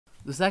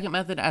The second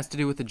method has to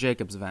do with the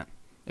Jacobs event.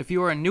 If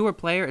you are a newer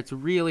player, it's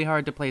really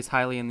hard to place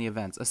highly in the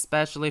events,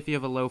 especially if you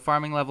have a low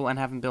farming level and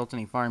haven't built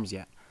any farms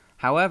yet.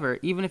 However,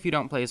 even if you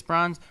don't place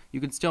bronze, you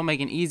can still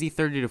make an easy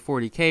 30 to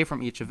 40k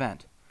from each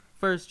event.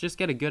 First, just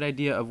get a good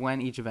idea of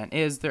when each event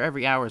is. They're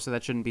every hour, so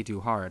that shouldn't be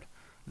too hard.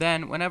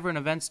 Then, whenever an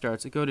event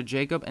starts, go to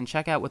Jacob and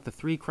check out what the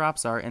 3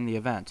 crops are in the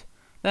event.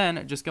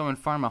 Then, just go and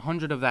farm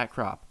 100 of that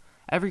crop.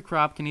 Every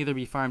crop can either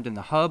be farmed in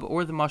the hub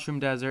or the mushroom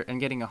desert, and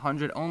getting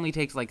 100 only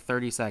takes like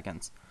 30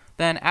 seconds.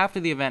 Then, after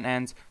the event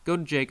ends, go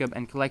to Jacob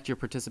and collect your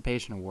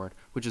participation award,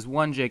 which is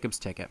 1 Jacob's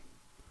ticket.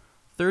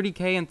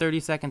 30k in 30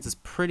 seconds is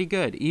pretty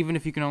good, even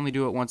if you can only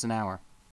do it once an hour.